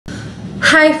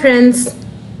Hi friends,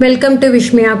 welcome to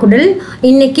Vismaya Kudil.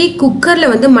 இன்னைக்கு குக்கர்ல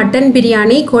வந்து மட்டன்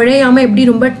பிரியாணி குழையாம எப்படி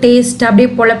ரொம்ப டேஸ்ட் அப்படியே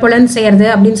பொலபொலன்னு செய்யறது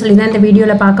அப்படினு சொல்லி தான் இந்த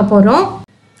வீடியோல பார்க்க போறோம்.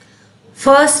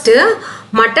 ஃபர்ஸ்ட்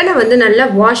மட்டனை வந்து நல்லா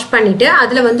வாஷ் பண்ணிட்டு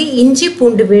அதுல வந்து இஞ்சி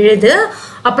பூண்டு விழுது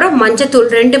அப்புறம்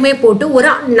மஞ்சத்தூள் ரெண்டுமே போட்டு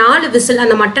ஒரு 4 விசில்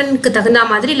அந்த மட்டனுக்கு தகுந்த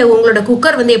மாதிரி இல்ல உங்களோட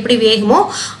குக்கர் வந்து எப்படி வேகுமோ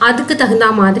அதுக்கு தகுந்த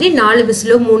மாதிரி 4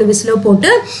 விசிலோ 3 விசிலோ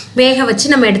போட்டு வேக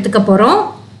வச்சு நம்ம எடுத்துக்க போறோம்.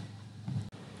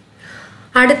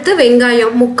 அடுத்து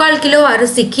வெங்காயம் 3/4 கிலோ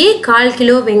அரிசிக்கு 1/4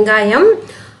 கிலோ வெங்காயம்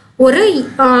ஒரு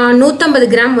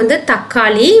 150 கிராம் வந்து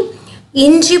தக்காளி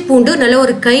இஞ்சி பூண்டு நல்ல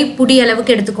ஒரு கைப்பிடி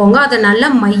அளவுக்கு எடுத்துக்கோங்க அதை நல்லா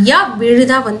மையா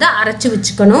விழுதா வந்து அரைச்சு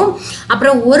வச்சுக்கணும்.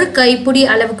 அப்புறம் ஒரு கைப்பிடி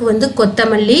அளவுக்கு வந்து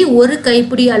கொத்தமல்லி ஒரு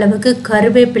கைப்பிடி அளவுக்கு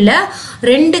கருவேப்பிலை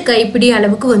 2 கைப்பிடி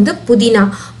அளவுக்கு வந்து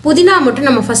புதினா மட்டும்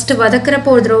நம்ம ஃபர்ஸ்ட்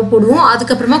வதக்குறப்போ ஒரு தடவை போடுவோம்.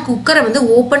 அதுக்கப்புறமா குக்கரை வந்து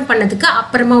ஓப்பன் பண்ணதுக்கு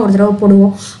அப்புறமா ஒரு தடவை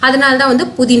போடுவோம். அதனால தான் வந்து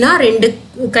புதினா 2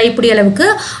 கைப்பிடி அளவுக்கு.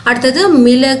 அடுத்தது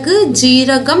மிளகு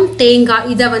ஜீரகம்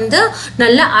தேங்காய் இதை வந்து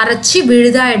நல்லா அரைச்சி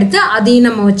விழுதா எடுத்து அதையும்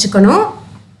நம்ம வச்சுக்கணும்.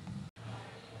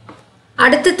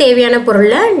 அடுத்து தேவையான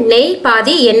பொருள்ல நெய்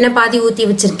பாதி எண்ணெய் பாதி ஊற்றி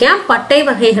வச்சிருக்கேன். பட்டை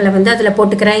வகைகளை வந்து அதில்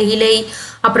போட்டுக்கிறேன். இலை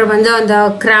அப்புறம் வந்து அந்த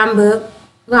கிராம்பு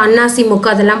அன்னாசி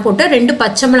மொக்கு அதெல்லாம் போட்டு 2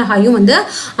 பச்சை மிளகாயும் வந்து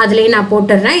அதுலேயே நான்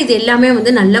போட்டுடுறேன். இது எல்லாமே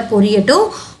வந்து நல்லா பொரியட்டும்.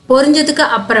 பொரிஞ்சதுக்கு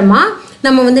அப்புறமா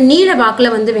நம்ம வந்து நீல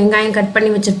வாக்கில் வந்து வெங்காயம் கட்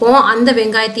பண்ணி வச்சுருப்போம். அந்த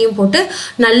வெங்காயத்தையும் போட்டு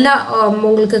நல்லா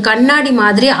உங்களுக்கு கண்ணாடி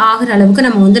மாதிரி ஆகிற அளவுக்கு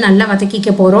நம்ம வந்து நல்லா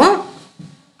வதக்கிக்க போகிறோம்.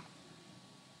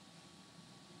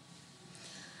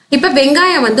 இப்போ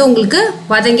வெங்காயம் வந்து உங்களுக்கு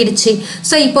வதங்கிடுச்சு.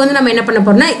 ஸோ இப்போ வந்து நம்ம என்ன பண்ண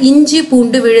போறோம்னா இஞ்சி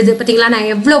பூண்டு விழுது பார்த்தீங்களா நான்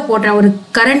எவ்வளோ போடுறேன் ஒரு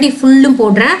கரண்டி ஃபுல்லும்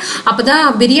போடுறேன். அப்போ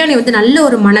தான் பிரியாணி வந்து நல்ல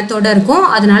ஒரு மணத்தோடு இருக்கும்.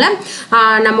 அதனால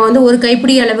நம்ம வந்து ஒரு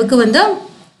கைப்பிடி அளவுக்கு வந்து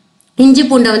இஞ்சி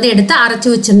பூண்டை வந்து எடுத்து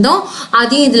அரைச்சி வச்சுருந்தோம்.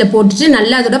 அதையும் இதில் போட்டுட்டு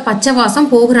நல்லா அதோட பச்சை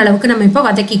வாசம் போகிற அளவுக்கு நம்ம இப்போ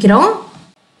வதக்கிக்கிறோம்.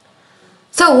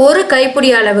 ஸோ ஒரு கைப்பிடி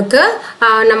அளவுக்கு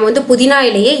நம்ம வந்து புதினா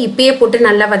இலையை இப்பயே போட்டு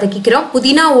நல்லா வதக்கிக்கிறோம்.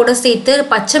 புதினாவோட சேர்த்து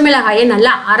பச்சை மிளகாயை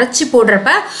நல்லா அரைச்சி போடுறப்ப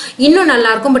இன்னும்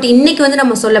நல்லாயிருக்கும். பட் இன்னைக்கு வந்து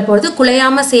நம்ம சொல்ல போகிறது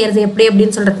குழையாமல் செய்கிறது எப்படி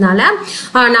அப்படின்னு சொல்கிறதுனால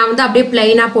நான் வந்து அப்படியே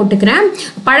பிளைனாக போட்டுக்கிறேன்.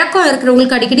 பழக்கம்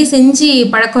இருக்கிறவங்களுக்கு அடிக்கடி செஞ்சு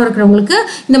பழக்கம் இருக்கிறவங்களுக்கு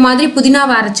இந்த மாதிரி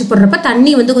புதினாவை அரைச்சி போடுறப்ப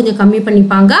தண்ணி வந்து கொஞ்சம் கம்மி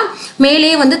பண்ணிப்பாங்க.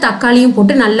 மேலேயே வந்து தக்காளியும்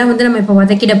போட்டு நல்லா வந்து நம்ம இப்போ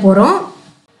வதக்கிட போகிறோம்.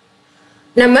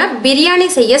 நம்ம பிரியாணி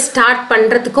செய்ய ஸ்டார்ட்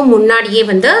பண்ணுறதுக்கு முன்னாடியே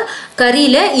வந்து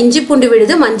கறியில் இஞ்சி பூண்டு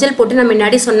விழுது மஞ்சள் போட்டு நான்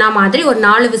முன்னாடி சொன்ன மாதிரி ஒரு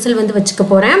 4 விசில் வந்து வச்சுக்க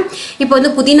போகிறேன். இப்போ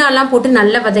வந்து புதினாலாம் போட்டு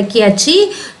நல்லா வதக்கியாச்சு.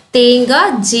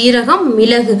 தேங்காய் ஜீரகம்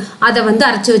மிளகு அதை வந்து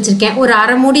அரைச்சி வச்சுருக்கேன். ஒரு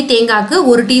அரை மூடி தேங்காய்க்கு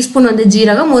 1 டீஸ்பூன் வந்து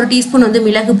ஜீரகம் 1 டீஸ்பூன் வந்து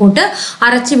மிளகு போட்டு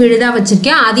அரைச்சி விழுதாக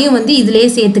வச்சுருக்கேன். அதையும் வந்து இதிலே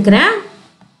சேர்த்துக்கிறேன்.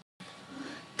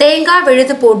 தேங்காய்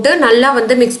விழுது போட்டு நல்லா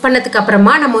வந்து மிக்ஸ் பண்ணதுக்கு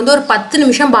அப்புறமா நம்ம வந்து ஒரு 10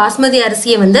 நிமிஷம் பாஸ்மதி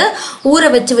அரிசியை வந்து ஊற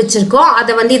வச்சுருக்கோம்.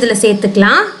 அதை வந்து இதில்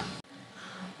சேர்த்துக்கலாம்.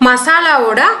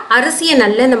 மசாலாவோட அரிசியை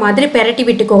நல்லா இந்த மாதிரி பெரட்டி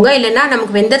விட்டுக்கோங்க. இல்லைன்னா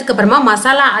நமக்கு வெந்ததுக்கு அப்புறமா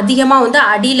மசாலா அதிகமாக வந்து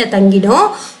அடியில் தங்கிடும்.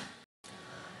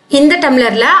 இந்த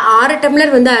டம்ளரில் 6 டம்ளர்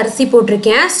வந்து அரிசி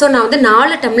போட்டிருக்கேன். ஸோ நான் வந்து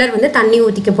 4 டம்ளர் வந்து தண்ணி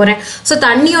ஊற்றிக்க போகிறேன். ஸோ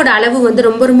தண்ணியோட அளவு வந்து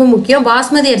ரொம்ப ரொம்ப முக்கியம்.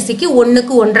 பாஸ்மதி அரிசிக்கு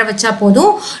 1க்கு 1.5 வச்சா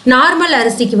போதும். நார்மல்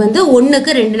அரிசிக்கு வந்து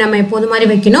 1க்கு 2 நம்ம எப்போது மாதிரி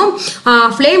வைக்கணும்.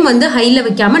 ஃப்ளேம் வந்து ஹையில்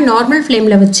வைக்காமல் நார்மல்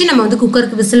ஃப்ளேமில் வச்சு நம்ம வந்து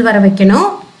குக்கருக்கு விசில் வர வைக்கணும்.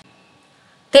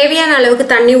 தேவையான அளவுக்கு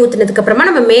தண்ணி ஊற்றினதுக்கு அப்புறமா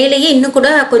நம்ம மேலேயே இன்னும் கூட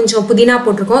கொஞ்சம் புதினா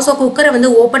போட்டிருக்கோம். ஸோ குக்கரை வந்து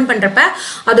ஓப்பன் பண்ணுறப்ப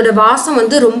அதோட வாசம்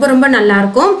வந்து ரொம்ப ரொம்ப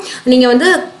நல்லாயிருக்கும். நீங்கள் வந்து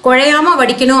குழையாமல்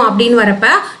வடிக்கணும் அப்படின்னு வரப்ப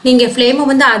நீங்கள் ஃப்ளேமை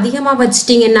வந்து அதிகமாக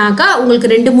வச்சிட்டிங்கன்னாக்கா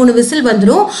உங்களுக்கு 2-3 விசில்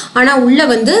வந்துடும். ஆனால் உள்ளே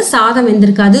வந்து சாதம்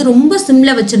வெந்திருக்காது. ரொம்ப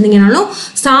சிம்மில் வச்சுருந்தீங்கனாலும்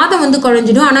சாதம் வந்து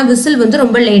குழஞ்சிடும். ஆனால் விசில் வந்து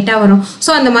ரொம்ப லேட்டாக வரும்.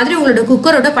 ஸோ அந்த மாதிரி உங்களோட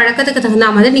குக்கரோட பழக்கத்துக்கு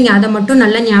தகுந்த மாதிரி நீங்கள் அதை மட்டும்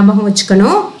நல்லா ஞாபகம்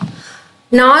வச்சுக்கணும்.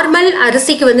 நார்மல்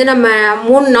அரிசிக்கு வந்து நம்ம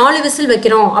 3-4 விசில்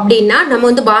வைக்கிறோம் அப்படின்னா நம்ம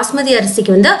வந்து பாஸ்மதி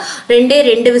அரிசிக்கு வந்து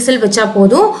 2 விசில் வச்சா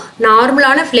போதும்.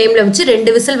 நார்மலான ஃப்ளேமில் வச்சு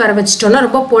 2 விசில் வர வச்சிட்டோம்னா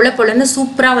ரொம்ப பொலன்னு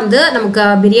சூப்பராக வந்து நமக்கு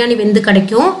பிரியாணி வெந்து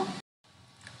கிடைக்கும்.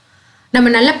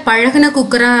 நம்ம நல்ல பழகின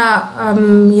குக்கராக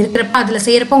இருக்கிறப்ப அதில்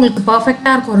செய்கிறப்ப உங்களுக்கு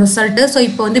பர்ஃபெக்டாக இருக்கும் ரிசல்ட்டு. ஸோ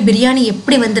இப்போ வந்து பிரியாணி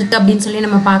எப்படி வந்திருக்கு அப்படின்னு சொல்லி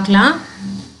நம்ம பார்க்கலாம்.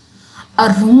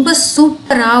 ரொம்ப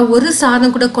சூப்பராக ஒரு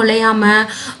சாதம் கூட குலையாமல்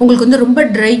உங்களுக்கு வந்து ரொம்ப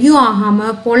ட்ரையும்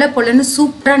ஆகாமல் பொலன்னு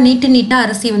சூப்பராக நீட்டாக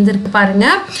அரிசி வந்துருக்கு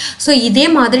பாருங்கள். ஸோ இதே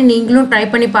மாதிரி நீங்களும் ட்ரை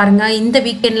பண்ணி பாருங்கள் இந்த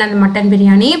வீக்கெண்டில் அந்த மட்டன்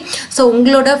பிரியாணி. ஸோ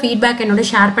உங்களோட ஃபீட்பேக் என்னோட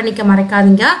ஷேர் பண்ணிக்க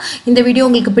மறக்காதீங்க. இந்த வீடியோ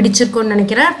உங்களுக்கு பிடிச்சிருக்கும்னு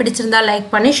நினைக்கிறேன். பிடிச்சிருந்தா லைக்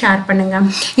பண்ணி ஷேர் பண்ணுங்கள்.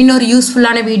 இன்னொரு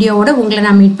யூஸ்ஃபுல்லான வீடியோவோட உங்களை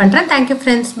நான் மீட் பண்ணுறேன். தேங்க்யூ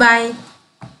ஃப்ரெண்ட்ஸ், பாய்.